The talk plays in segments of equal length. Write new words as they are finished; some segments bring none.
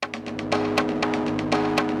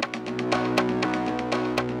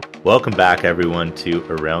Welcome back, everyone, to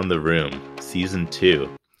Around the Room, Season 2.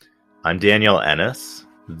 I'm Daniel Ennis.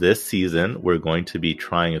 This season, we're going to be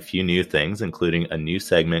trying a few new things, including a new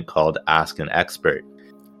segment called Ask an Expert.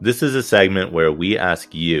 This is a segment where we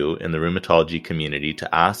ask you in the rheumatology community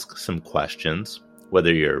to ask some questions,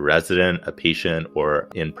 whether you're a resident, a patient, or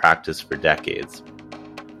in practice for decades.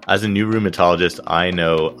 As a new rheumatologist, I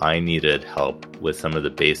know I needed help with some of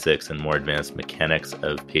the basics and more advanced mechanics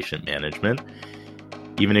of patient management.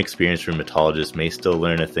 Even experienced rheumatologists may still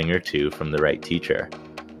learn a thing or two from the right teacher.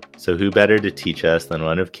 So who better to teach us than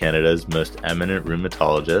one of Canada's most eminent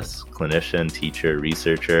rheumatologists, clinician, teacher,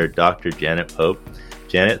 researcher, Dr. Janet Pope.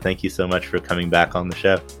 Janet, thank you so much for coming back on the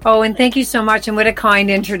show. Oh, and thank you so much. And what a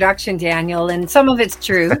kind introduction, Daniel. And some of it's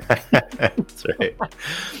true. That's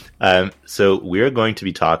right. So we're going to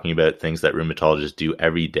be talking about things that rheumatologists do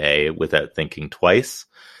every day without thinking twice.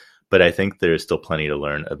 But I think there's still plenty to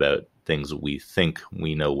learn about things we think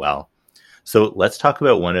we know well. So let's talk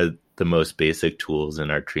about one of the most basic tools in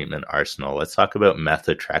our treatment arsenal. Let's talk about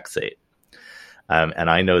methotrexate. And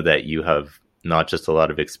I know that you have not just a lot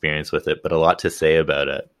of experience with it, but a lot to say about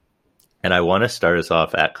it. And I want to start us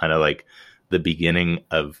off at kind of like the beginning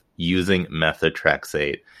of using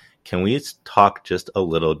methotrexate. Can we talk just a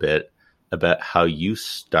little bit about how you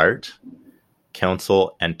start,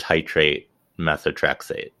 counsel, and titrate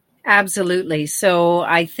methotrexate? Absolutely. So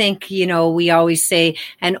I think, we always say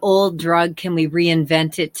an old drug, can we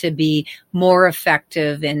reinvent it to be more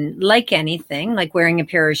effective? And like anything, like wearing a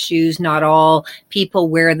pair of shoes, not all people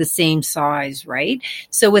wear the same size, right?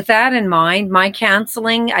 So with that in mind, my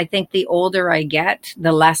counseling, I think the older I get,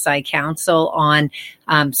 the less I counsel on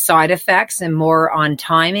side effects and more on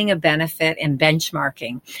timing of benefit and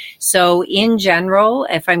benchmarking. So in general,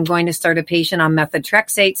 if I'm going to start a patient on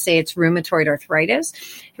methotrexate, say it's rheumatoid arthritis.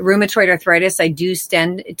 Rheumatoid arthritis, I do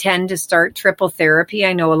tend to start triple therapy.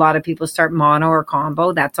 I know a lot of people start mono or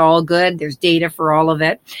combo. That's all good. There's data for all of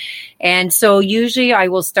it. And so usually I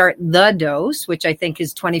will start the dose, which I think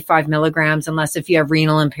is 25 milligrams, unless if you have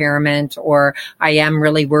renal impairment or I am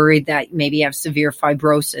really worried that maybe you have severe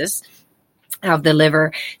fibrosis of the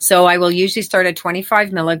liver. So I will usually start at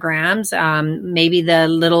 25 milligrams. Maybe the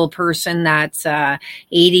little person that's 80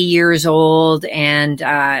 years old and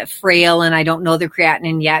frail, and I don't know the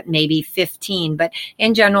creatinine yet, maybe 15, but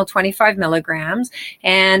in general, 25 milligrams.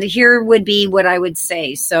 And here would be what I would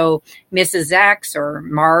say. So Mrs. X or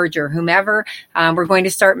Marge or whomever, we're going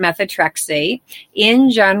to start methotrexate.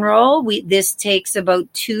 In general, this takes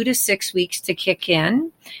about 2 to 6 weeks to kick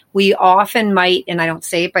in. We often might, and I don't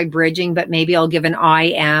say it by bridging, but maybe I'll give an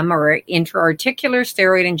IM or intra-articular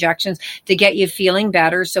steroid injections to get you feeling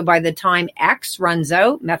better. So by the time X runs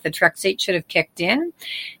out, methotrexate should have kicked in.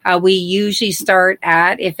 We usually start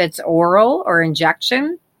at, if it's oral or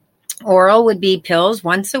injection, oral would be pills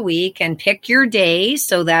once a week, and pick your day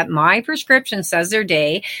so that my prescription says their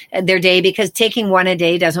day, because taking one a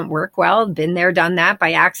day doesn't work well. Been there, done that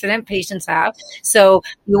by accident. Patients have. So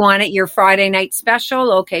you want it your Friday night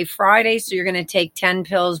special. Okay, Friday. So you're going to take 10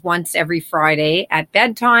 pills once every Friday at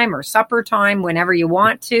bedtime or supper time, whenever you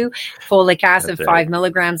want to. Folic acid, 5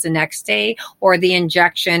 milligrams the next day, or the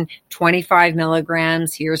injection, 25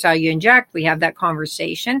 milligrams. Here's how you inject. We have that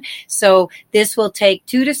conversation. So this will take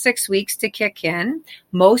 2 to 6 weeks to kick in.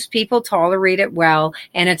 Most people tolerate it well,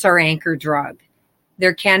 and it's our anchor drug.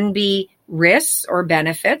 There can be risks or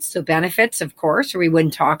benefits. So benefits, of course, or we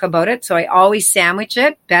wouldn't talk about it. So I always sandwich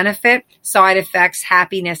it, benefit, side effects,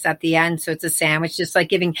 happiness at the end. So it's a sandwich, just like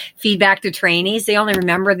giving feedback to trainees. They only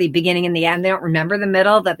remember the beginning and the end. They don't remember the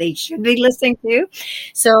middle that they should be listening to.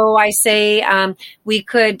 So I say we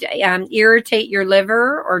could irritate your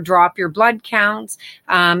liver or drop your blood counts.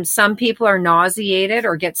 Some people are nauseated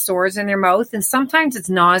or get sores in their mouth. And sometimes it's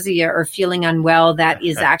nausea or feeling unwell that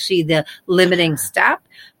is actually the limiting step.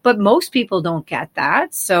 But most people don't get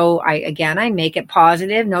that. So I make it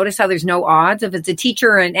positive. Notice how there's no odds. If it's a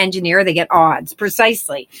teacher or an engineer, they get odds.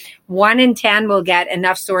 Precisely. 1 in 10 will get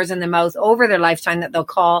enough sores in the mouth over their lifetime that they'll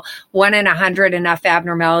call. 1 in 100 enough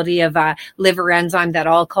abnormality of liver enzyme that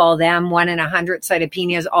I'll call them. 1 in 100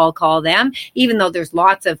 cytopenias, I'll call them, even though there's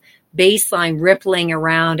lots of baseline rippling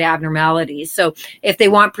around abnormalities. So if they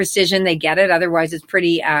want precision, they get it. Otherwise, it's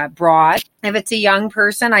pretty broad. If it's a young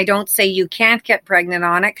person, I don't say you can't get pregnant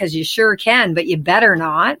on it, because you sure can, but you better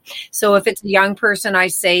not. So if it's a young person, I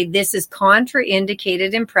say this is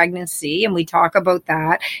contraindicated in pregnancy, and we talk about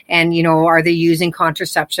that. And, are they using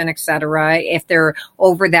contraception, et cetera? If they're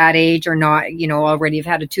over that age or not, already have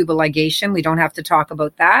had a tubal ligation, we don't have to talk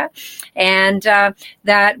about that. And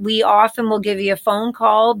that we often will give you a phone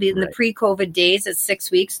call in the pre-COVID days at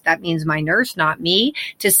 6 weeks. That means my nurse, not me,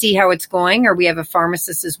 to see how it's going, or we have a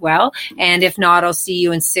pharmacist as well. And if not, I'll see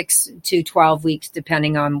you in 6 to 12 weeks,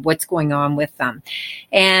 depending on what's going on with them.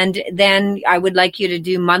 And then I would like you to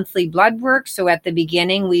do monthly blood work. So at the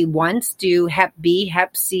beginning, we once do Hep B,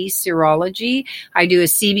 Hep C serology. I do a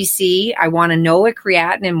CBC. I want to know a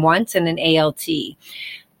creatinine once and an ALT.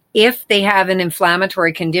 If they have an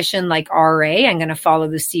inflammatory condition like RA, I'm going to follow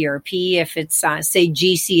the CRP. If it's, say,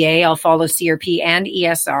 GCA, I'll follow CRP and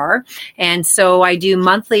ESR. And so I do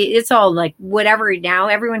monthly. It's all like whatever now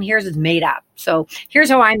everyone hears is made up. So here's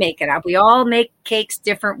how I make it up. We all make cakes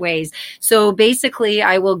different ways. So basically,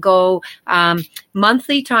 I will go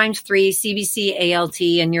monthly times 3, CBC, ALT,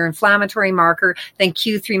 and your inflammatory marker, then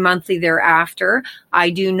Q3 monthly thereafter.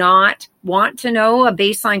 I do not want to know a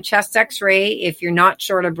baseline chest x-ray if you're not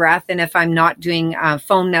short of breath, and if I'm not doing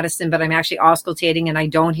phone medicine, but I'm actually auscultating and I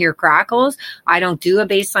don't hear crackles, I don't do a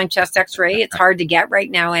baseline chest x-ray. It's hard to get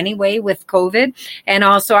right now anyway with COVID. And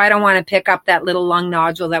also, I don't want to pick up that little lung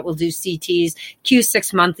nodule that will do CTs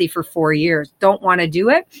Q6 monthly for 4 years. Don't want to do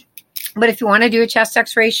it. But if you want to do a chest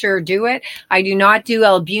x-ray, sure, do it. I do not do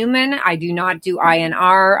albumin. I do not do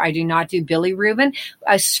INR. I do not do bilirubin.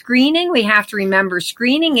 Screening, we have to remember,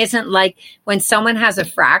 screening isn't like when someone has a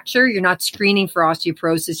fracture, you're not screening for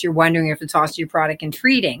osteoporosis. You're wondering if it's osteoporotic and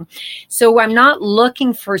treating. So I'm not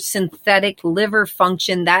looking for synthetic liver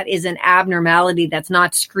function. That is an abnormality. That's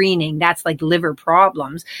not screening. That's like liver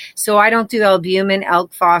problems. So I don't do albumin,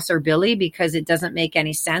 ELK, phos, or bili because it doesn't make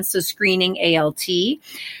any sense. So screening ALT.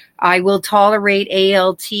 I will tolerate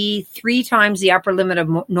ALT 3 times the upper limit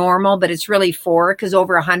of normal, but it's really 4 because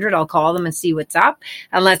over 100, I'll call them and see what's up.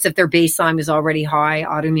 Unless if their baseline is already high,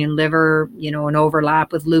 autoimmune liver, an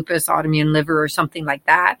overlap with lupus, autoimmune liver or something like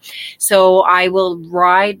that. So I will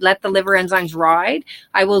let the liver enzymes ride.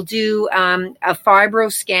 I will do a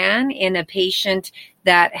fibro scan in a patient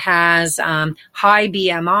that has high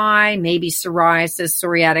BMI, maybe psoriasis,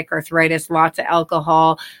 psoriatic arthritis, lots of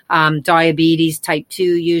alcohol, diabetes, type 2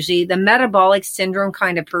 usually. The metabolic syndrome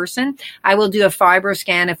kind of person, I will do a fibro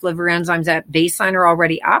scan if liver enzymes at baseline are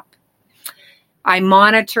already up. I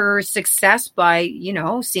monitor success by,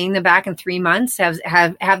 seeing them back in 3 months.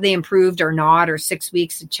 Have they improved or not, or 6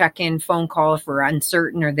 weeks to check in, phone call if we're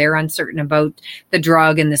uncertain or they're uncertain about the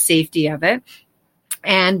drug and the safety of it.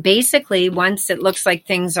 And basically, once it looks like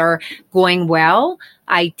things are going well,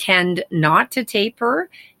 I tend not to taper.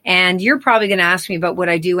 And you're probably going to ask me about what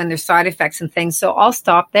I do when there's side effects and things. So I'll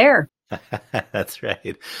stop there. That's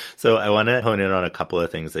right. So I want to hone in on a couple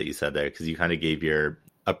of things that you said there, because you kind of gave your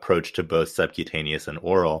approach to both subcutaneous and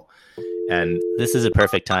oral. And this is a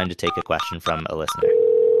perfect time to take a question from a listener.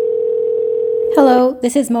 Hello,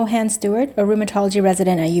 this is Mohan Stewart, a rheumatology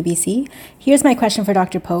resident at UBC. Here's my question for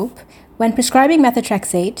Dr. Pope. When prescribing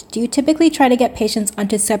methotrexate, do you typically try to get patients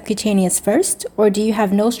onto subcutaneous first, or do you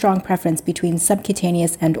have no strong preference between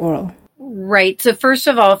subcutaneous and oral? Right. So first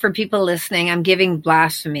of all, for people listening, I'm giving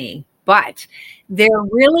blasphemy, but there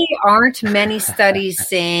really aren't many studies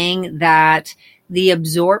saying that the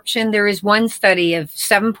absorption, there is one study of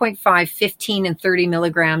 7.5, 15, and 30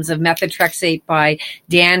 milligrams of methotrexate by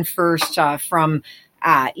Dan First from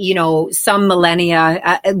some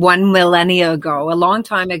millennia, 1 millennia ago, a long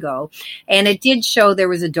time ago. And it did show there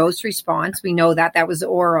was a dose response. We know that was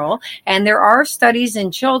oral. And there are studies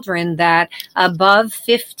in children that above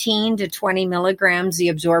 15 to 20 milligrams, the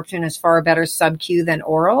absorption is far better sub-Q than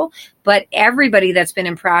oral. But everybody that's been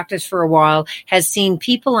in practice for a while has seen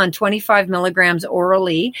people on 25 milligrams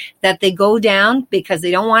orally that they go down because they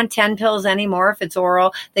don't want 10 pills anymore. If it's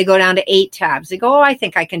oral, they go down to 8 tabs. They go, I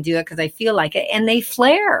think I can do it because I feel like it. And they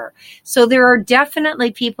flare. So there are definitely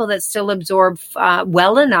people that still absorb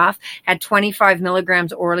well enough at 25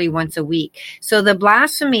 milligrams orally once a week. So the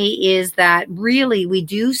blasphemy is that really we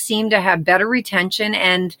do seem to have better retention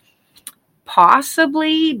and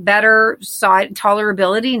possibly better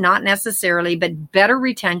tolerability, not necessarily, but better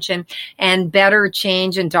retention and better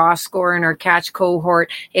change in DOS score in our catch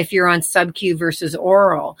cohort if you're on sub-Q versus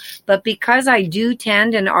oral. But because I do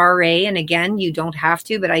tend an RA, and again, you don't have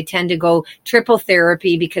to, but I tend to go triple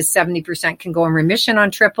therapy because 70% can go in remission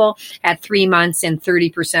on triple at 3 months and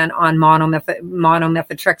 30% on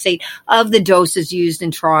monomethotrexate of the doses used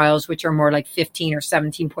in trials, which are more like 15 or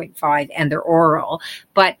 17.5, and they're oral.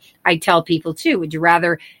 But I tell people too, would you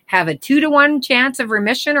rather have a 2-to-1 chance of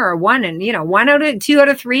remission or a 1 and, 2 out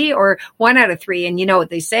of 3 or 1 out of 3? And you know what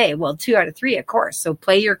they say? Well, 2 out of 3, of course. So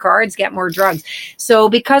play your cards, get more drugs. So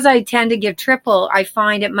because I tend to give triple, I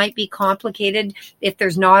find it might be complicated if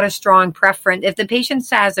there's not a strong preference. If the patient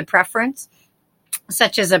has a preference,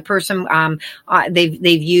 such as a person,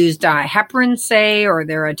 they've used heparin, say, or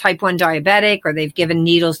they're a type 1 diabetic, or they've given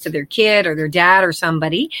needles to their kid or their dad or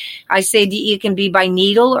somebody. I say you can be by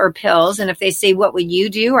needle or pills. And if they say, what would you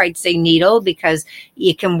do? I'd say needle, because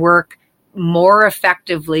it can work more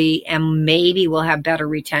effectively and maybe we'll have better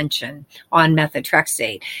retention on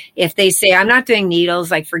methotrexate. If they say, I'm not doing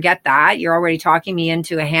needles, like forget that, you're already talking me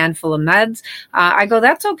into a handful of meds, I go,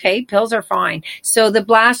 that's okay, pills are fine. So the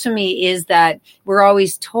blasphemy is that we're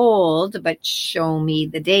always told, but show me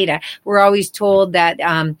the data, we're always told that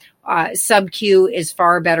sub-Q is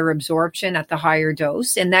far better absorption at the higher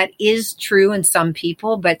dose. And that is true in some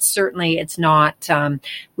people, but certainly it's not.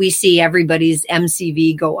 We see everybody's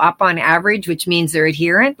MCV go up on average, which means they're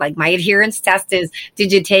adherent. Like my adherence test is,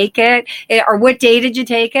 did you take it? Or what day did you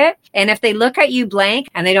take it? And if they look at you blank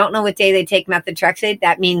and they don't know what day they take methotrexate,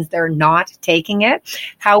 that means they're not taking it.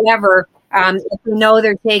 However, if we know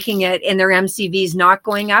they're taking it and their MCV is not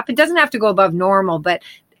going up, it doesn't have to go above normal, but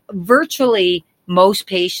virtually most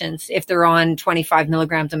patients, if they're on 25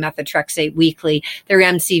 milligrams of methotrexate weekly, their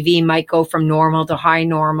MCV might go from normal to high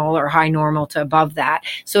normal or high normal to above that.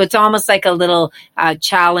 So it's almost like a little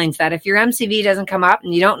challenge that if your MCV doesn't come up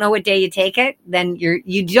and you don't know what day you take it, then you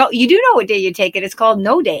do know what day you take it. It's called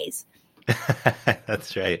no days.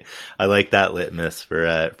 That's right. I like that litmus for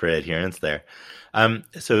adherence there.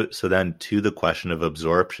 So then to the question of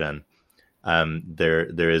absorption,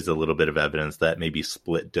 there is a little bit of evidence that maybe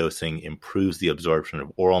split dosing improves the absorption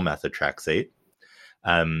of oral methotrexate.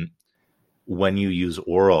 When you use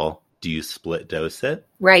oral, do you split dose it?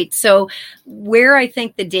 Right. So where I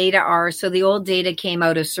think the data are, so the old data came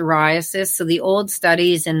out of psoriasis. So the old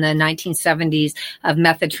studies in the 1970s of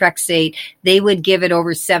methotrexate, they would give it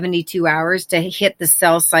over 72 hours to hit the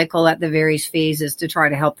cell cycle at the various phases to try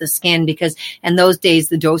to help the skin, because in those days,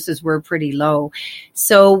 the doses were pretty low.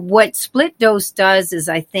 So what split dose does is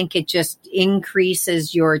I think it just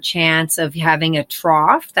increases your chance of having a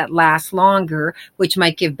trough that lasts longer, which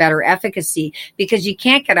might give better efficacy, because you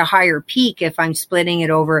can't get a higher peak if I'm splitting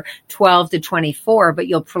it over 12 to 24, but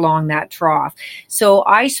you'll prolong that trough. So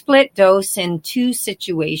I split dose in 2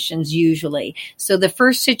 situations usually. So the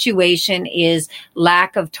first situation is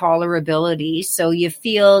lack of tolerability. So you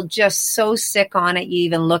feel just so sick on it, you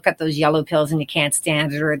even look at those yellow pills and you can't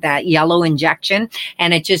stand it, or that yellow injection,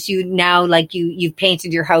 and it just, you've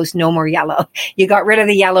painted your house no more yellow. You got rid of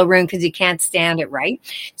the yellow room because you can't stand it, right?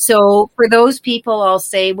 So for those people, I'll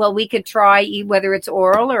say, well, we could try, whether it's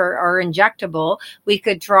oral or injectable, we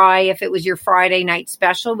could try, if it was your Friday night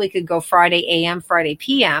special, we could go Friday AM, Friday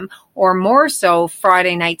PM, or more so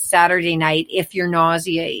Friday night, Saturday night. If your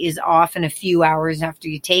nausea is often a few hours after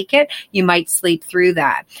you take it, you might sleep through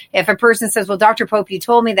that. If a person says, well, Dr. Pope, you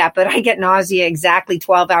told me that, but I get nausea exactly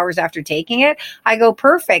 12 hours after taking it, I go,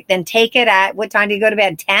 perfect. Then take it at, what time do you go to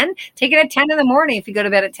bed? 10? Take it at 10 in the morning if you go to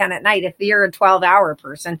bed at 10 at night, if you're a 12-hour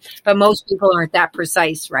person. But most people aren't that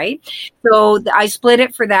precise, right? So I split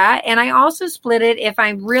it for that. And I also split it if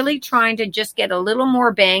I'm really trying to just get a little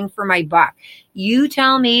more bang for my buck. You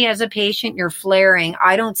tell me as a patient you're flaring.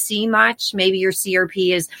 I don't see much. Maybe your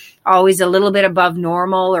CRP is always a little bit above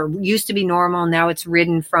normal, or used to be normal. Now it's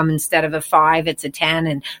ridden from, instead of a 5, it's a 10,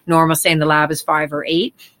 and normal, say in the lab, is 5 or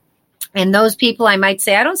 8. And those people, I might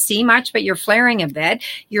say, I don't see much, but you're flaring a bit.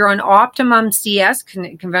 You're on optimum CS,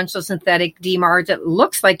 conventional synthetic DMARDs. It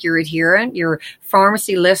looks like you're adherent. Your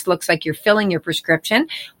pharmacy list looks like you're filling your prescription.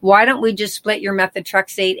 Why don't we just split your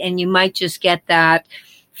methotrexate, and you might just get that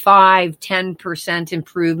 5-10%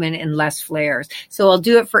 improvement and less flares. So I'll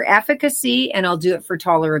do it for efficacy and I'll do it for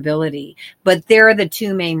tolerability. But there are the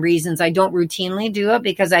 2 main reasons. I don't routinely do it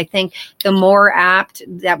because I think the more apt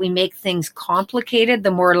that we make things complicated, the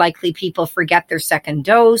more likely people forget their second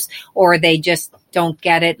dose, or they just don't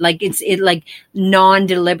get it. Like like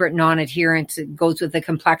non-deliberate non-adherence. It goes with the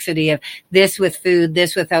complexity of this with food,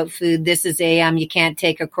 this without food. This is AM. You can't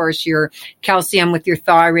take, of course, your calcium with your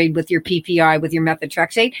thyroid, with your PPI, with your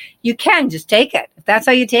methotrexate. You can just take it. If that's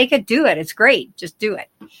how you take it, do it. It's great. Just do it.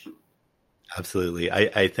 Absolutely.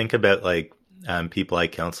 I think about people I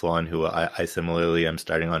counsel on who I similarly am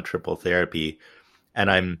starting on triple therapy,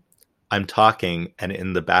 and I'm talking, and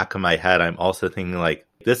in the back of my head, I'm also thinking like,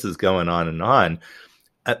 this is going on and on,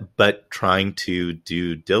 but trying to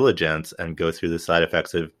do diligence and go through the side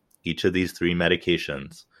effects of each of these 3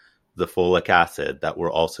 medications, the folic acid that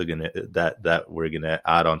we're also gonna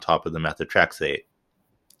add on top of the methotrexate.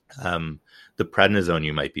 The prednisone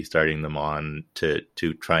you might be starting them on to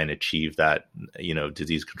try and achieve that,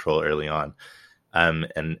 disease control early on.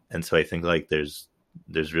 And so I think like there's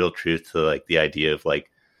real truth to like the idea of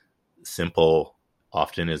like simple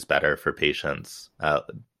often is better for patients.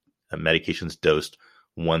 Medications dosed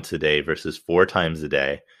once a day versus 4 times a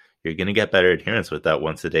day, you're going to get better adherence with that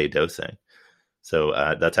once a day dosing. So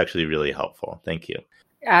that's actually really helpful. Thank you.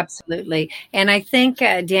 Absolutely. And I think,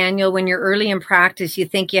 Daniel, when you're early in practice, you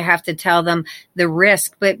think you have to tell them the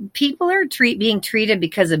risk, but people are being treated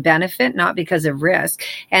because of benefit, not because of risk.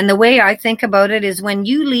 And the way I think about it is when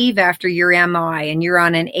you leave after your MI and you're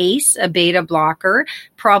on an ACE, a beta blocker,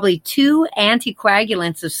 probably 2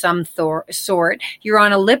 anticoagulants of some sort, you're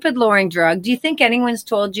on a lipid-lowering drug. Do you think anyone's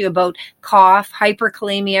told you about cough,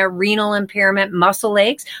 hyperkalemia, renal impairment, muscle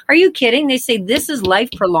aches? Are you kidding? They say this is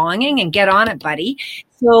life-prolonging and get on it, buddy.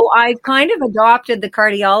 So I've kind of adopted the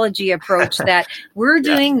cardiology approach that we're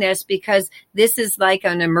doing this because this is like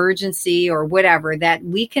an emergency or whatever, that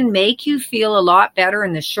we can make you feel a lot better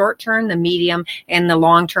in the short term, the medium, and the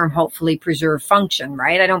long term, hopefully preserve function,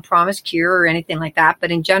 right? I don't promise cure or anything like that,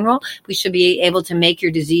 but in general, we should be able to make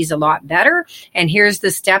your disease a lot better. And here's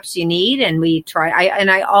the steps you need. And we try,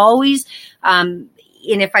 I always, and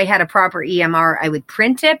if I had a proper EMR, I would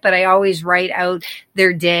print it, but I always write out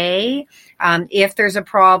their day. If there's a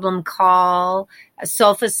problem, call.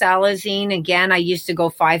 Sulfasalazine, again, I used to go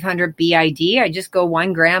 500 BID. I just go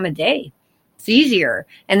 1 gram a day. It's easier.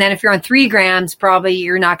 And then if you're on 3 grams, probably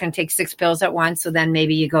you're not going to take 6 pills at once. So then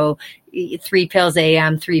maybe you go 3 pills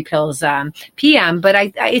AM, 3 pills PM. But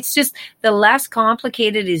it's just the less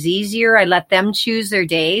complicated is easier. I let them choose their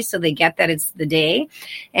day so they get that it's the day.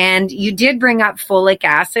 And you did bring up folic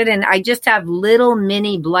acid, and I just have little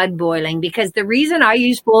mini blood boiling because the reason I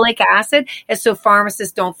use folic acid is so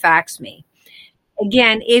pharmacists don't fax me.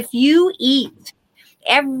 Again, if you eat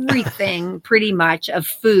everything pretty much of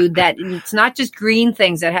food, that it's not just green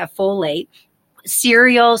things that have folate,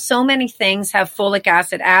 cereal, so many things have folic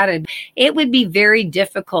acid added. It would be very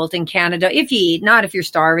difficult in Canada if you eat, not if you're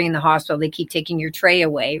starving in the hospital, they keep taking your tray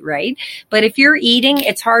away, right? But if you're eating,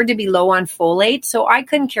 it's hard to be low on folate. So I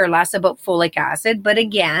couldn't care less about folic acid. But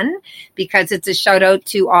again, because it's a shout out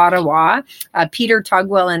to Ottawa, Peter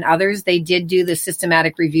Tugwell and others, they did do the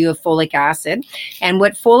systematic review of folic acid. And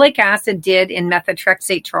what folic acid did in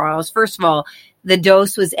methotrexate trials, first of all, the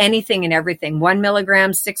dose was anything and everything. 1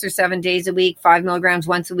 milligram, 6 or 7 days a week, 5 milligrams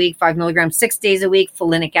once a week, 5 milligrams 6 days a week,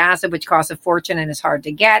 folinic acid, which costs a fortune and is hard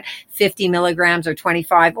to get, 50 milligrams or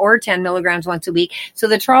 25 or 10 milligrams once a week. So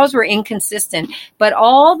the trials were inconsistent, but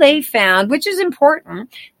all they found, which is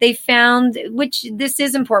important, they found, which this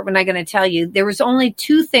is important, I'm going to tell you, there was only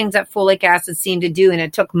 2 things that folic acid seemed to do, and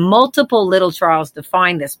it took multiple little trials to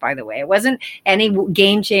find this, by the way. It wasn't any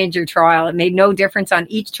game changer trial. It made no difference on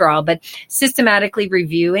each trial, but systematically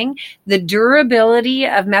reviewing, the durability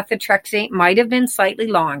of methotrexate might have been slightly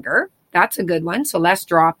longer. That's a good one. So less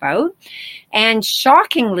dropout. And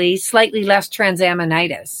shockingly, slightly less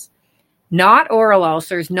transaminitis. Not oral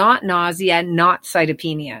ulcers, not nausea, not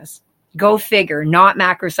cytopenias. Go figure, not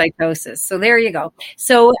macrocytosis. So there you go.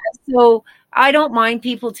 So I don't mind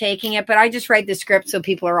people taking it, but I just write the script so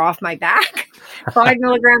people are off my back. 5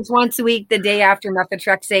 milligrams once a week the day after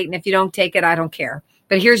methotrexate. And if you don't take it, I don't care.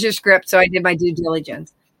 But here's your script, so I did my due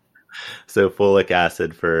diligence. So folic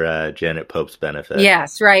acid for Janet Pope's benefit.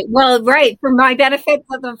 Yes, right. Well, right, for my benefit,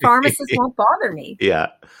 but the pharmacist won't bother me. Yeah.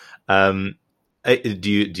 Do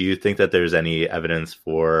you think that there's any evidence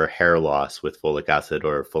for hair loss with folic acid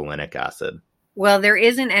or folinic acid? Well, there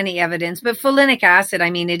isn't any evidence, but folinic acid, I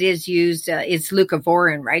mean, it is used, it's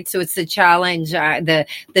leucovorin, right? So it's the challenge, the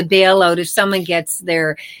bailout. If someone gets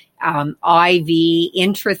their IV,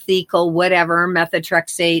 intrathecal, whatever,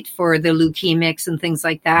 methotrexate for the leukemics and things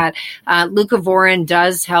like that. Leucovorin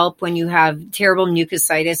does help when you have terrible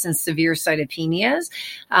mucositis and severe cytopenias.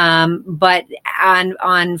 But on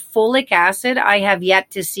folic acid, I have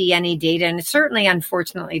yet to see any data, and it certainly,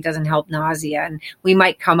 unfortunately, doesn't help nausea. And we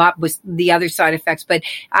might come up with the other side effects, but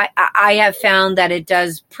I have found that it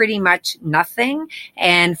does pretty much nothing.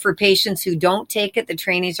 And for patients who don't take it, the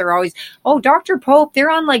trainees are always, oh, Dr. Pope,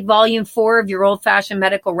 they're on like volume 4 of your old-fashioned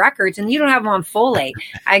medical records, and you don't have them on folate.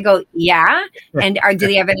 I go, yeah. And do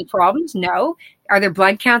they have any problems? No. Are their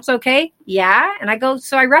blood counts okay? Yeah. And I go,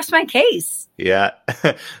 so I rest my case. Yeah.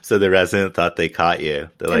 So the resident thought they caught you.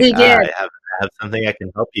 They're like, they did. I have something I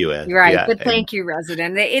can help you with. Right. Yeah. But thank you,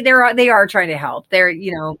 resident. They are trying to help. They're,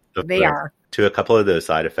 they are. To a couple of those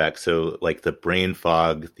side effects. So like the brain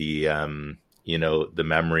fog, the, the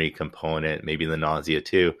memory component, maybe the nausea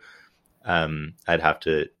too. I'd have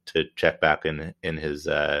to check back in his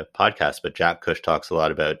podcast, but Jack Cush talks a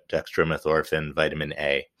lot about dextromethorphan, vitamin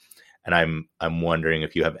A, and I'm wondering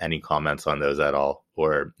if you have any comments on those at all,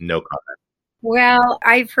 or no comment. Well,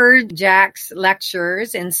 I've heard Jack's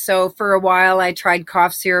lectures, and so for a while I tried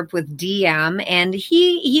cough syrup with DM, and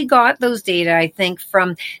he got those data, I think,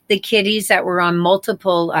 from the kiddies that were on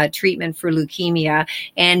multiple treatment for leukemia,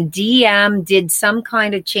 and DM did some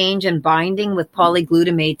kind of change in binding with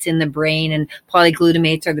polyglutamates in the brain, and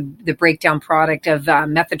polyglutamates are the breakdown product of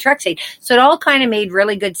methotrexate. So it all kind of made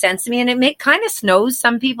really good sense to me, and it kind of snows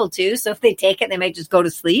some people too, so if they take it, they might just go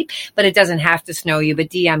to sleep, but it doesn't have to snow you, but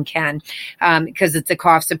DM can. Because it's a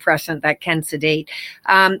cough suppressant that can sedate.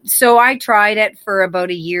 So I tried it for about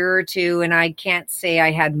a year or two, and I can't say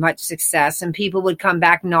I had much success, and people would come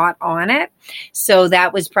back not on it. So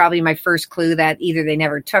that was probably my first clue that either they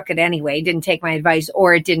never took it anyway, didn't take my advice,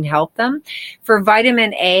 or it didn't help them. For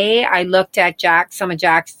vitamin A, I looked at some of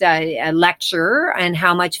Jack's lecture and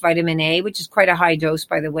how much vitamin A, which is quite a high dose,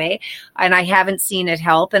 by the way, and I haven't seen it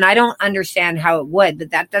help, and I don't understand how it would, but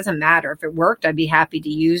that doesn't matter. If it worked, I'd be happy to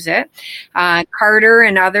use it. Carter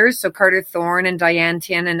and others, so Carter Thorne and Diane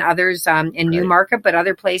Tien and others in Newmarket, but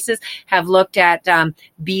other places have looked at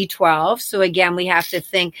B12. So again, we have to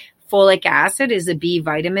think folic acid is a B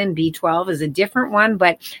vitamin, B12 is a different one,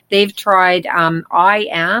 but they've tried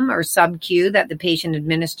IM or sub-Q that the patient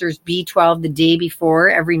administers B12 the day before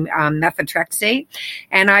every methotrexate.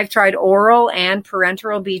 And I've tried oral and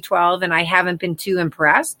parenteral B12, and I haven't been too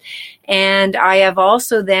impressed. And I have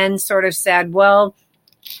also then sort of said, well,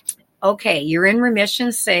 okay, you're in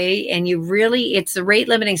remission, say, and it's the rate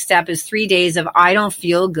limiting step is 3 days of I don't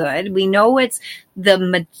feel good. We know it's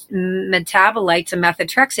the metabolites of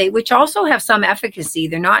methotrexate, which also have some efficacy.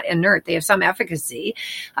 They're not inert. They have some efficacy,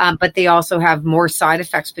 but they also have more side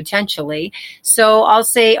effects potentially. So I'll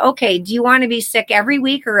say, okay, do you want to be sick every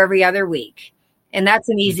week or every other week? And that's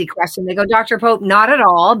an easy question. They go, Dr. Pope, not at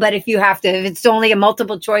all. But if it's only a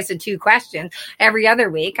multiple choice of 2 questions every other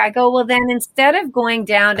week, I go, well, then instead of going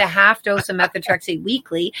down to half dose of methotrexate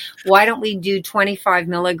weekly, why don't we do 25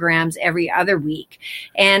 milligrams every other week?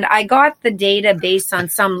 And I got the data based on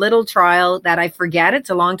some little trial that I forget. It's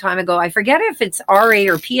a long time ago. I forget if it's RA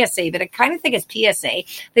or PSA, but I kind of think it's PSA.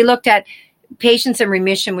 They looked at patients in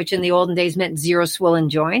remission, which in the olden days meant 0 swollen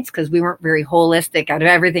joints because we weren't very holistic out of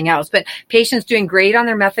everything else, but patients doing great on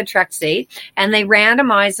their methotrexate, and they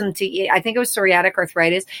randomized them to, I think it was psoriatic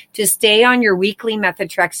arthritis, to stay on your weekly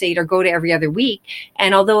methotrexate or go to every other week.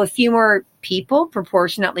 And although a few more people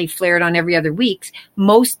proportionately flared on every other week,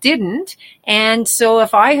 most didn't. And so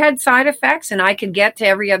if I had side effects and I could get to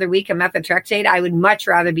every other week of methotrexate, I would much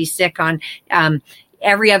rather be sick on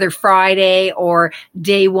every other Friday or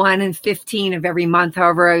day 1 and 15 of every month,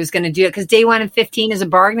 however I was going to do it. Because day 1 and 15 is a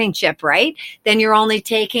bargaining chip, right? Then you're only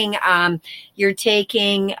taking, 12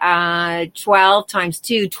 times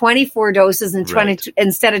 2, 24 doses and 20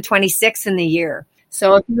 instead of 26 in the year.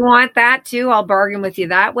 So if you want that too, I'll bargain with you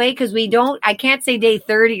that way because I can't say day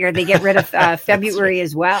 30 or they get rid of February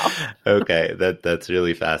as well. Okay. That's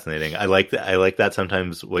really fascinating. I like that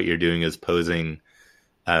sometimes what you're doing is posing,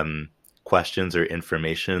 questions or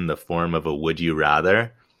information in the form of a would you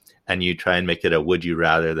rather, and you try and make it a would you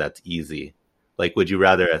rather that's easy. Like, would you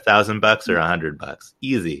rather $1,000 or $100?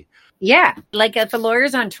 Easy. Yeah. Like if a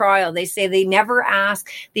lawyer's on trial, they say they never ask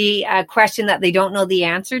the question that they don't know the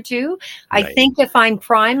answer to. I think if I'm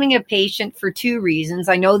priming a patient for 2 reasons,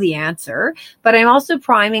 I know the answer, but I'm also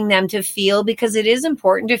priming them to feel, because it is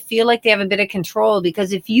important to feel like they have a bit of control,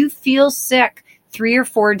 because if you feel sick 3 or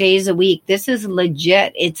 4 days a week, this is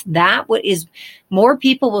legit. It's that what is more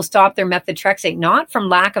people will stop their methotrexate, not from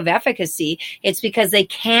lack of efficacy. It's because they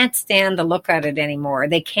can't stand to look at it anymore.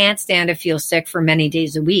 They can't stand to feel sick for many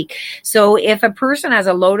days a week. So if a person has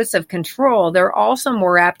a locus of control, they're also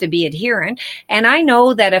more apt to be adherent. And I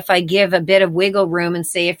know that if I give a bit of wiggle room and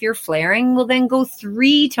say, if you're flaring, well, then go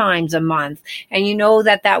 3 times a month. And you know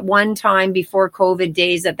that one time before COVID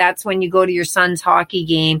days, that's when you go to your son's hockey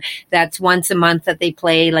game. That's once a month that they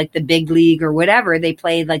play like the big league or whatever. They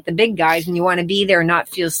play like the big guys and you want to be there and not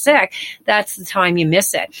feel sick. That's the time you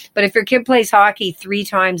miss it. But if your kid plays hockey 3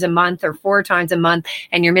 times a month or 4 times a month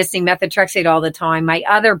and you're missing methotrexate all the time, my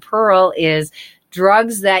other pearl is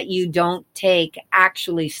drugs that you don't take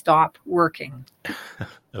actually stop working.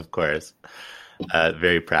 Of course.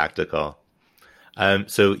 Very practical.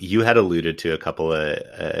 So you had alluded to a couple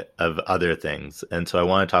of other things. And so I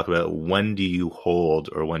want to talk about, when do you hold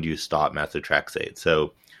or when do you stop methotrexate?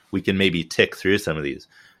 So we can maybe tick through some of these.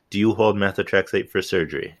 Do you hold methotrexate for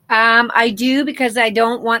surgery? I do, because I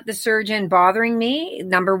don't want the surgeon bothering me,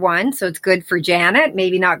 number one. So it's good for Janet,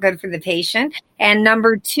 maybe not good for the patient. And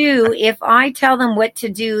number two, if I tell them what to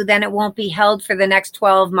do, then it won't be held for the next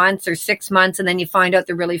 12 months or 6 months. And then you find out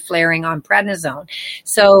they're really flaring on prednisone.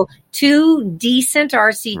 So 2 decent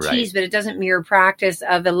RCTs, right, but it doesn't mirror practice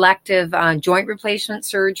of elective joint replacement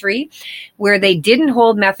surgery where they didn't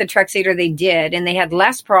hold methotrexate, or they did, and they had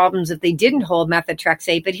less problems if they didn't hold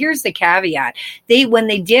methotrexate. But here's the caveat. When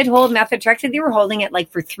they did hold methotrexate, they were holding it like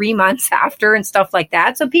for 3 months after and stuff like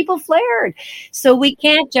that. So people flared. So we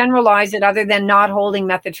can't generalize it other than not holding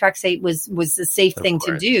methotrexate was the safe thing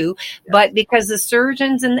to do. Yeah. But because the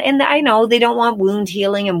surgeons, and I know they don't want wound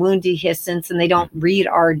healing and wound dehiscence, and they don't read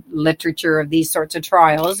our literature of these sorts of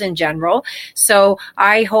trials in general. So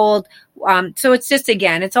I hold, so it's just,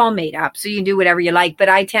 again, it's all made up. So you can do whatever you like, but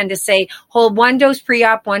I tend to say hold 1 dose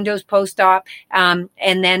pre-op, 1 dose post-op. And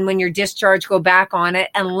then when you're discharged, go back on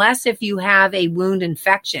it, unless if you have a wound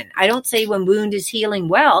infection. I don't say when wound is healing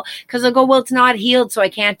well, because they'll go, well, it's not healed, so I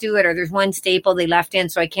can't do it. Or there's one staple they left in,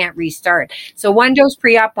 so I can't restart. So 1 dose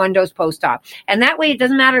pre-op, 1 dose post-op. And that way it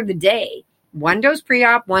doesn't matter the day. 1 dose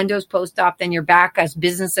pre-op, 1 dose post-op, then you're back as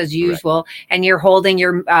business as usual. Right. And you're holding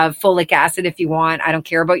your folic acid if you want. I don't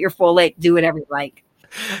care about your folate. Do whatever you like.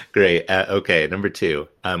 Great. Okay. Number 2,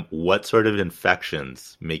 what sort of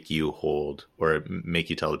infections make you hold or make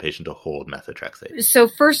you tell the patient to hold methotrexate? So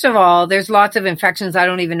first of all, there's lots of infections I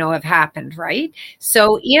don't even know have happened, right?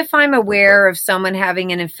 So if I'm aware of someone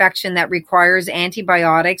having an infection that requires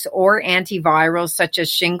antibiotics or antivirals such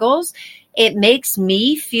as shingles, it makes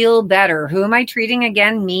me feel better. Who am I treating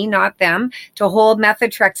again? Me, not them, to hold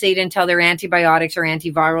methotrexate until their antibiotics or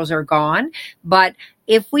antivirals are gone. But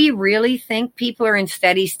if we really think people are in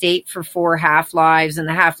steady state for 4 half-lives, and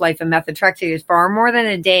the half-life of methotrexate is far more than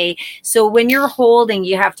a day. So when you're holding,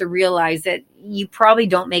 you have to realize that you probably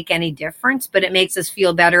don't make any difference, but it makes us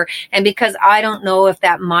feel better. And because I don't know if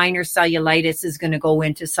that minor cellulitis is going to go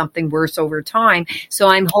into something worse over time, so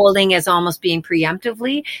I'm holding as almost being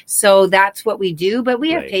preemptively. So that's what we do. But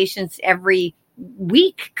we have patients every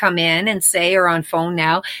week come in and say, or on phone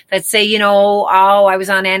now, that say, I was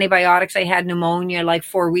on antibiotics. I had pneumonia like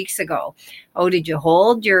 4 weeks ago. Oh, did you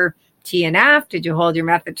hold your TNF? Did you hold your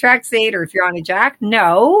methotrexate? Or if you're on a JAK?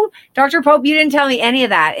 No. Dr. Pope, you didn't tell me any of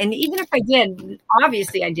that. And even if I did,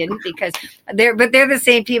 obviously I didn't, because they're the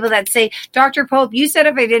same people that say, Dr. Pope, you said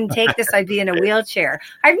if I didn't take this, I'd be in a wheelchair.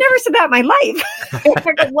 I've never said that in my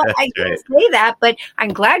life. Well, I didn't say that, but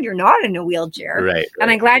I'm glad you're not in a wheelchair. Right. And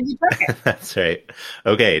I'm glad you took it. That's right.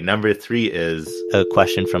 Okay. Number 3 is a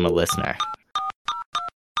question from a listener.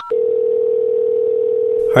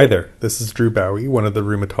 Hi there, this is Drew Bowie, one of the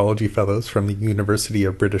rheumatology fellows from the University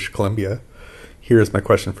of British Columbia. Here is my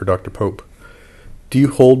question for Dr. Pope. Do you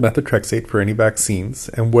hold methotrexate for any vaccines,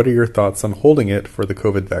 and what are your thoughts on holding it for the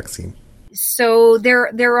COVID vaccine? So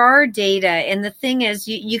there are data, and the thing is,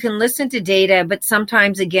 you can listen to data, but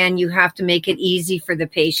sometimes, again, you have to make it easy for the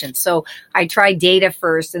patient. So I try data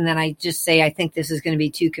first, and then I just say, I think this is going to be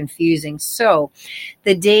too confusing. So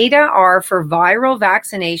the data are for viral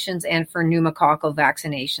vaccinations and for pneumococcal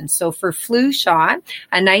vaccinations. So for flu shot,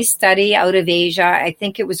 a nice study out of Asia, I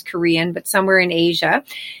think it was Korean, but somewhere in Asia,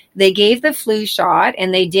 they gave the flu shot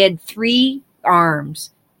and they did 3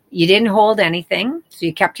 arms. You didn't hold anything, so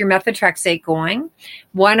you kept your methotrexate going.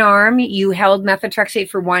 1 arm, you held methotrexate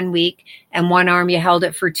for 1 week, and 1 arm, you held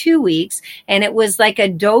it for 2 weeks. And it was like a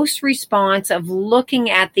dose response of looking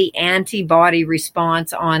at the antibody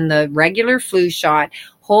response on the regular flu shot.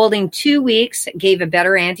 Holding 2 weeks gave a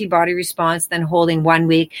better antibody response than holding 1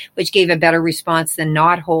 week, which gave a better response than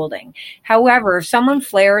not holding. However, if someone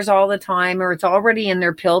flares all the time, or it's already in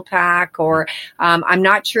their pill pack, or I'm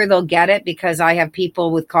not sure they'll get it because I have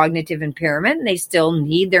people with cognitive impairment and they still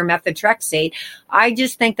need their methotrexate, I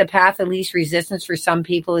just think the path of least resistance for some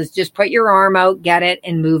people is just put your arm out, get it,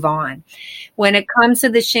 and move on. When it comes to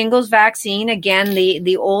the shingles vaccine, again,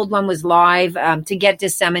 the old one was live to get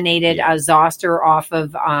disseminated zoster off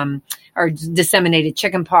of or disseminated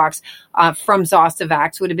chickenpox from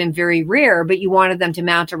Zostavax would have been very rare, but you wanted them to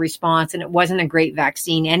mount a response, and it wasn't a great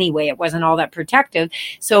vaccine anyway. It wasn't all that protective.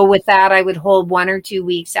 So with that, I would hold 1 or 2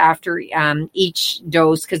 weeks after each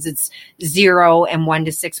dose, because it's 0 and 1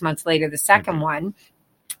 to 6 months later, the second one.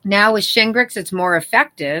 Now with Shingrix, it's more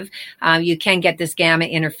effective. You can get this gamma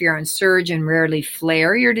interferon surge and rarely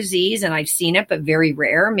flare your disease. And I've seen it, but very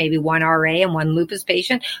rare. Maybe one RA and one lupus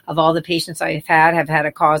patient of all the patients I've had have had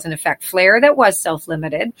a cause and effect flare that was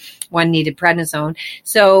self-limited. One needed prednisone.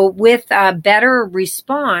 So with a better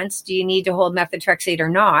response, do you need to hold methotrexate or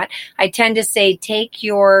not? I tend to say take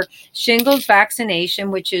your shingles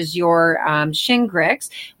vaccination, which is your Shingrix,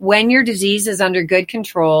 when your disease is under good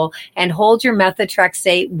control, and hold your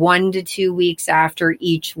methotrexate 1 to 2 weeks after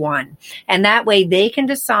each one. And that way they can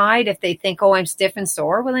decide if they think, oh, I'm stiff and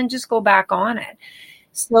sore, well, then just go back on it.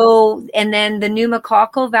 So, and then the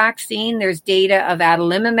pneumococcal vaccine, there's data of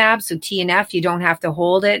adalimumab, so TNF, you don't have to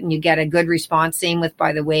hold it, and you get a good response. Same with,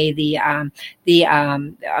 by the way, the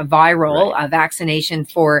viral vaccination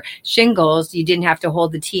for shingles, you didn't have to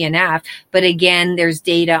hold the TNF. But again, there's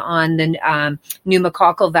data on the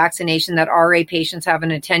pneumococcal vaccination that RA patients have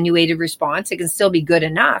an attenuated response. It can still be good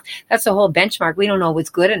enough. That's the whole benchmark. We don't know what's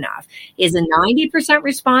good enough. Is a 90%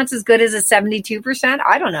 response as good as a 72%?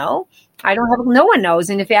 I don't know. No one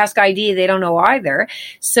knows. And if you ask ID, they don't know either.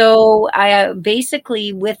 So I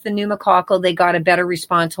basically with the pneumococcal, they got a better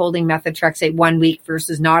response holding methotrexate 1 week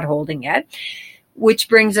versus not holding it, which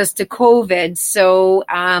brings us to COVID. So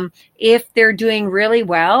if they're doing really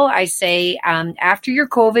well, I say after your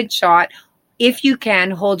COVID shot, if you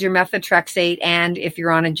can, hold your methotrexate, and if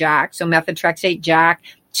you're on a JAK, so methotrexate, JAK,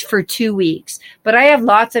 for 2 weeks. But I have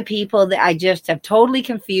lots of people that I just have totally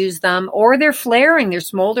confused them, or they're flaring, they're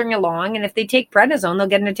smoldering along. And if they take prednisone, they'll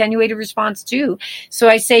get an attenuated response too. So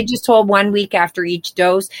I say just hold 1 week after each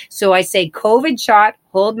dose. So I say COVID shot,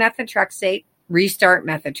 hold methotrexate, restart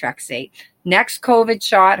methotrexate. Next COVID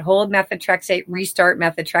shot, hold methotrexate, restart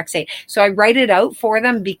methotrexate. So I write it out for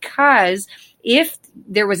them because if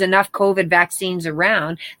there was enough COVID vaccines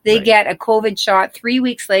around, they get a COVID shot 3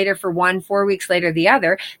 weeks later for one, 4 weeks later the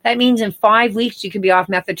other. That means in 5 weeks, you could be off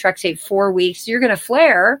methotrexate 4 weeks. You're going to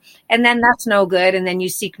flare, and then that's no good. And then you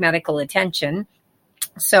seek medical attention.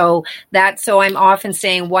 So I'm often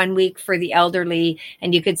saying 1 week for the elderly,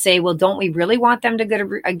 and you could say, well, don't we really want them to get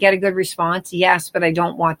a good response? Yes, but I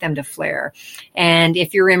don't want them to flare. And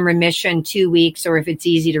if you're in remission, 2 weeks, or if it's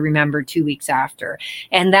easy to remember, 2 weeks after.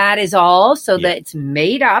 And that is all so that it's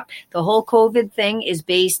made up. The whole COVID thing is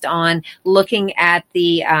based on looking at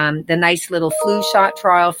the nice little flu shot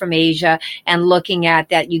trial from Asia and looking at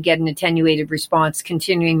that you get an attenuated response,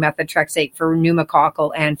 continuing methotrexate for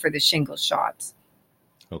pneumococcal and for the shingles shots.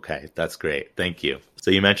 Okay, that's great. Thank you. So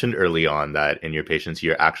you mentioned early on that in your patients,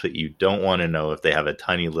 you don't want to know if they have a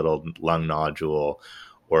tiny little lung nodule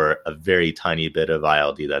or a very tiny bit of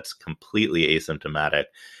ILD that's completely asymptomatic.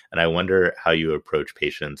 And I wonder how you approach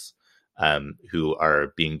patients who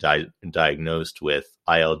are being diagnosed with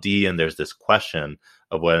ILD. And there's this question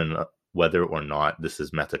of whether or not this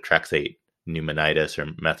is methotrexate pneumonitis or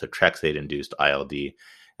methotrexate-induced ILD,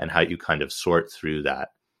 and how you kind of sort through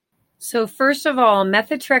that. So first of all,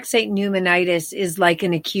 methotrexate pneumonitis is like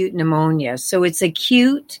an acute pneumonia. So it's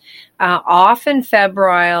acute, often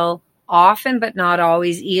febrile, often but not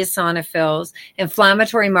always eosinophils.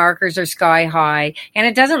 Inflammatory markers are sky high, and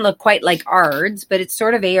it doesn't look quite like ARDS, but it's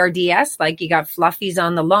sort of ARDS, like you got fluffies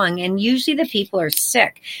on the lung, and usually the people are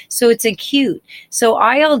sick. So it's acute. So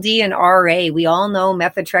ILD and RA, we all know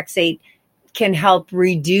methotrexate can help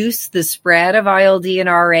reduce the spread of ILD and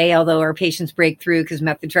RA, although our patients break through because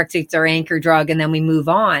methotrexate's our anchor drug and then we move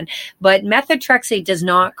on. But methotrexate does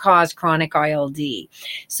not cause chronic ILD.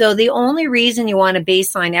 So the only reason you want a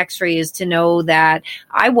baseline x-ray is to know that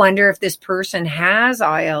I wonder if this person has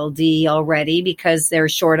ILD already because they're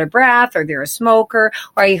short of breath or they're a smoker,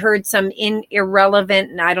 or I heard some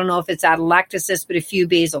irrelevant, and I don't know if it's atelectasis, but a few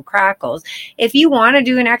basal crackles. If you want to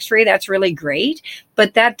do an x-ray, that's really great.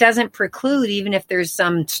 But that doesn't preclude, even if there's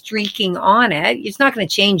some streaking on it, it's not going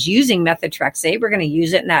to change using methotrexate. We're going to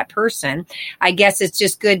use it in that person. I guess it's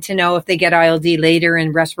just good to know if they get ILD later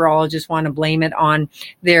and respirologists want to blame it on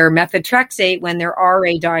their methotrexate when their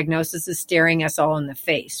RA diagnosis is staring us all in the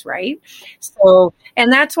face, right? So,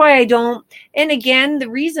 and that's why I don't, and again, the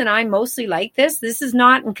reason I mostly like this is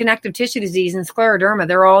not in connective tissue disease and scleroderma.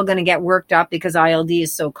 They're all going to get worked up because ILD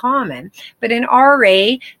is so common. But in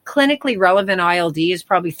RA, clinically relevant ILD is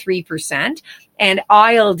probably 3%, and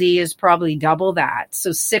ILD is probably double that.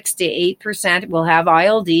 So 6 to 8% will have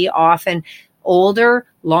ILD, often older,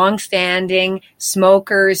 long-standing,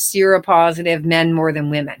 smokers, seropositive, men more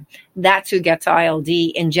than women. That's who gets ILD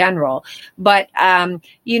in general. But, a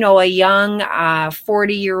young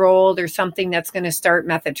 40-year-old or something that's going to start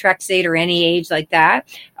methotrexate or any age like that,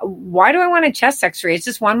 why do I want a chest x-ray? It's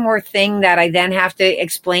just one more thing that I then have to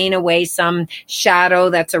explain away some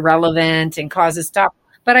shadow that's irrelevant and causes stuff.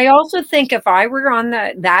 But I also think if I were on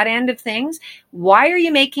that end of things, why are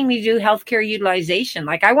you making me do healthcare utilization?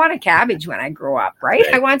 Like, I want a cabbage when I grow up, right?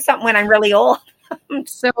 I want something when I'm really old.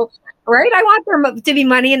 So, right, I want there to be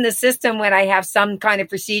money in the system when I have some kind of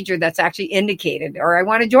procedure that's actually indicated, or I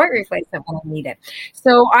want a joint replacement when I need it.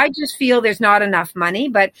 So I just feel there's not enough money,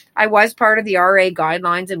 but I was part of the RA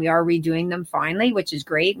guidelines and we are redoing them finally, which is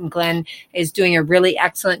great. And Glenn is doing a really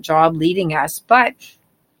excellent job leading us. But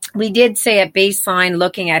we did say at baseline,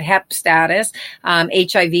 looking at HEP status,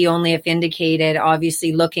 HIV only if indicated,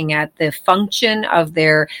 obviously looking at the function of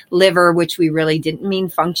their liver, which we really didn't mean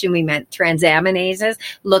function. We meant transaminases,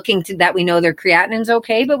 looking to that we know their creatinine's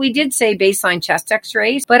okay. But we did say baseline chest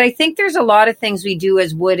x-rays. But I think there's a lot of things we do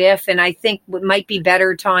as what if, and I think it might be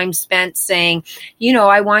better time spent saying,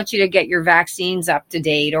 I want you to get your vaccines up to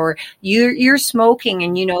date, or you're smoking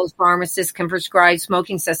and, pharmacists can prescribe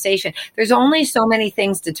smoking cessation. There's only so many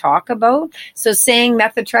things to talk about. So saying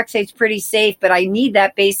methotrexate is pretty safe, but I need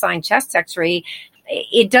that baseline chest x-ray,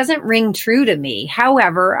 it doesn't ring true to me.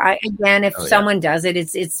 However, if someone does it,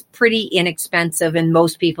 it's pretty inexpensive, and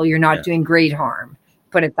most people, you're not doing great harm,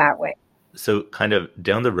 put it that way. So kind of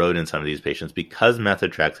down the road in some of these patients, because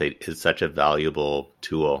methotrexate is such a valuable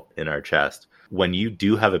tool in our chest, when you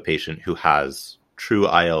do have a patient who has true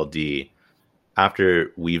ILD,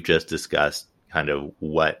 after we've just discussed kind of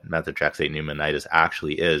what methotrexate pneumonitis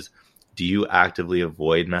actually is, do you actively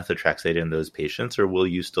avoid methotrexate in those patients, or will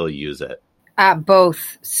you still use it?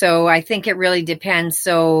 Both. So I think it really depends.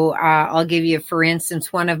 So I'll give you, for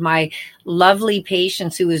instance, one of my lovely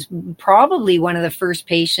patients who was probably one of the first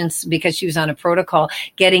patients, because she was on a protocol,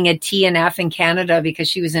 getting a TNF in Canada because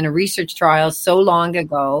she was in a research trial so long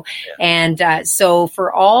ago. Yeah. And so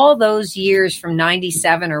for all those years from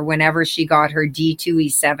 97 or whenever she got her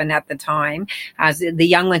D2E7 at the time, as the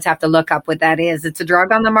young ones have to look up what that is. It's a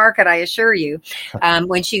drug on the market, I assure you.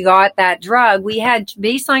 When she got that drug, we had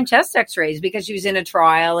baseline chest x-rays because she was in a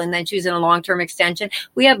trial, and then she was in a long-term extension.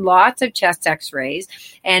 We had lots of chest x-rays,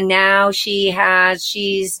 and now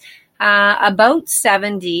she's about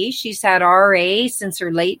 70. She's had RA since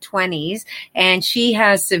her late 20s, and she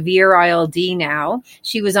has severe ILD now.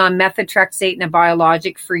 She was on methotrexate and a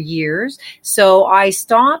biologic for years. So I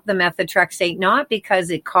stopped the methotrexate not because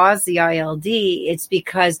it caused the ILD, it's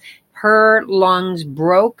because her lungs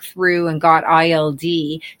broke through and got ILD,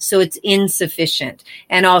 so it's insufficient.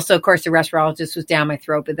 And also, of course, the respirologist was down my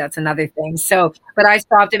throat, but that's another thing. So, but I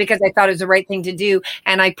stopped it because I thought it was the right thing to do.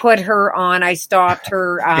 And I stopped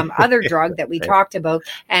her other drug that we talked about,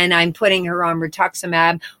 and I'm putting her on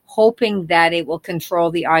rituximab, hoping that it will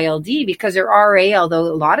control the ILD, because her RA, although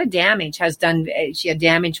a lot of damage she had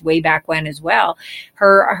damage way back when as well.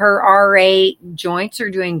 Her RA joints are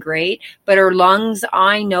doing great, but her lungs,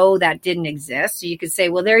 I know that didn't exist. So you could say,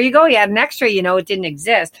 well, there you go. You had an x-ray, it didn't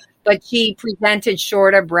exist. But she presented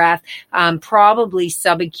short of breath, probably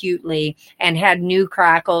subacutely, and had new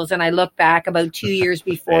crackles. And I look back about 2 years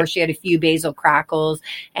before, she had a few basal crackles,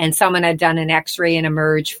 and someone had done an x-ray and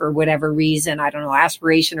emerged for whatever reason. I don't know,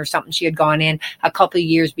 aspiration or something. She had gone in a couple of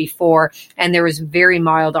years before, and there was very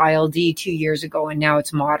mild ILD 2 years ago, and now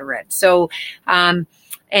it's moderate. So, and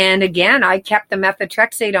again, I kept the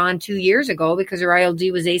methotrexate on 2 years ago because her ILD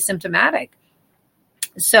was asymptomatic.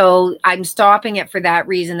 So I'm stopping it for that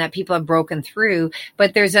reason, that people have broken through.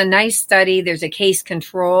 But there's a nice study. There's a case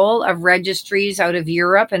control of registries out of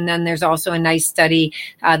Europe. And then there's also a nice study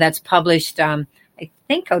that's published, I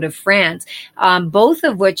think, out of France, both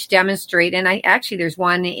of which demonstrate, and there's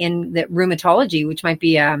one in the rheumatology, which might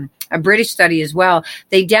be a British study as well.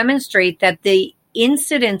 They demonstrate that the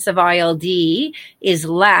incidence of ILD is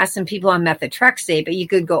less in people on methotrexate, but you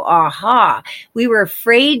could go, we were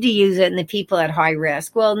afraid to use it in the people at high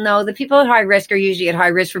risk. Well, no, the people at high risk are usually at high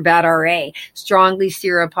risk for bad RA, strongly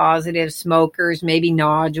seropositive, smokers, maybe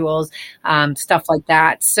nodules, stuff like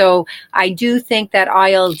that. So I do think that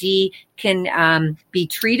ILD can be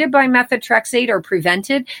treated by methotrexate or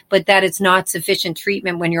prevented, but that it's not sufficient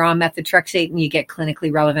treatment when you're on methotrexate and you get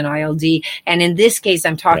clinically relevant ILD. And in this case,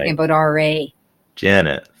 I'm talking about RA.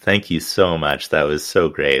 Janet, thank you so much. That was so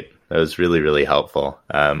great. That was really, really helpful.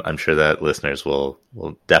 I'm sure that listeners will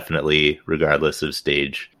definitely, regardless of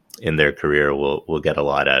stage in their career, will get a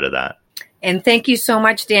lot out of that. And thank you so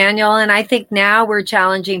much, Daniel. And I think now we're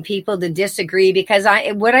challenging people to disagree, because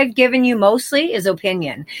what I've given you mostly is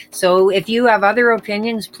opinion. So if you have other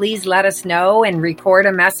opinions, please let us know and record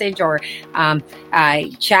a message or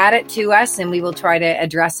chat it to us, and we will try to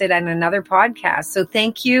address it on another podcast. So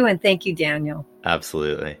thank you. And thank you, Daniel.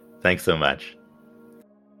 Absolutely. Thanks so much.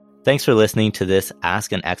 Thanks for listening to this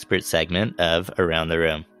Ask an Expert segment of Around the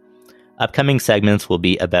Room. Upcoming segments will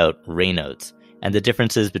be about Raynaud's, and the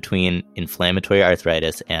differences between inflammatory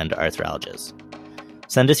arthritis and arthralgias.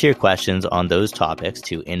 Send us your questions on those topics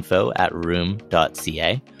to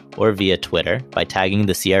info@rheum.ca or via Twitter by tagging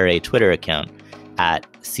the CRA Twitter account at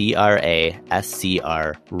CRASCRRheum,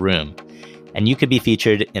 and you could be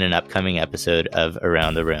featured in an upcoming episode of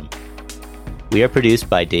Around the Rheum. We are produced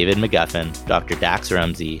by David McGuffin, Dr. Dax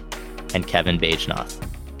Rumsey, and Kevin Bajnoth.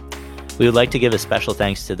 We would like to give a special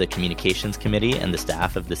thanks to the Communications Committee and the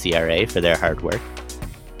staff of the CRA for their hard work.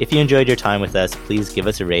 If you enjoyed your time with us, please give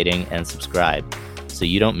us a rating and subscribe so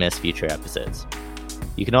you don't miss future episodes.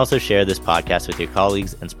 You can also share this podcast with your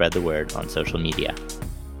colleagues and spread the word on social media.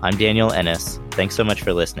 I'm Daniel Ennis. Thanks so much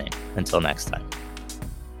for listening. Until next time.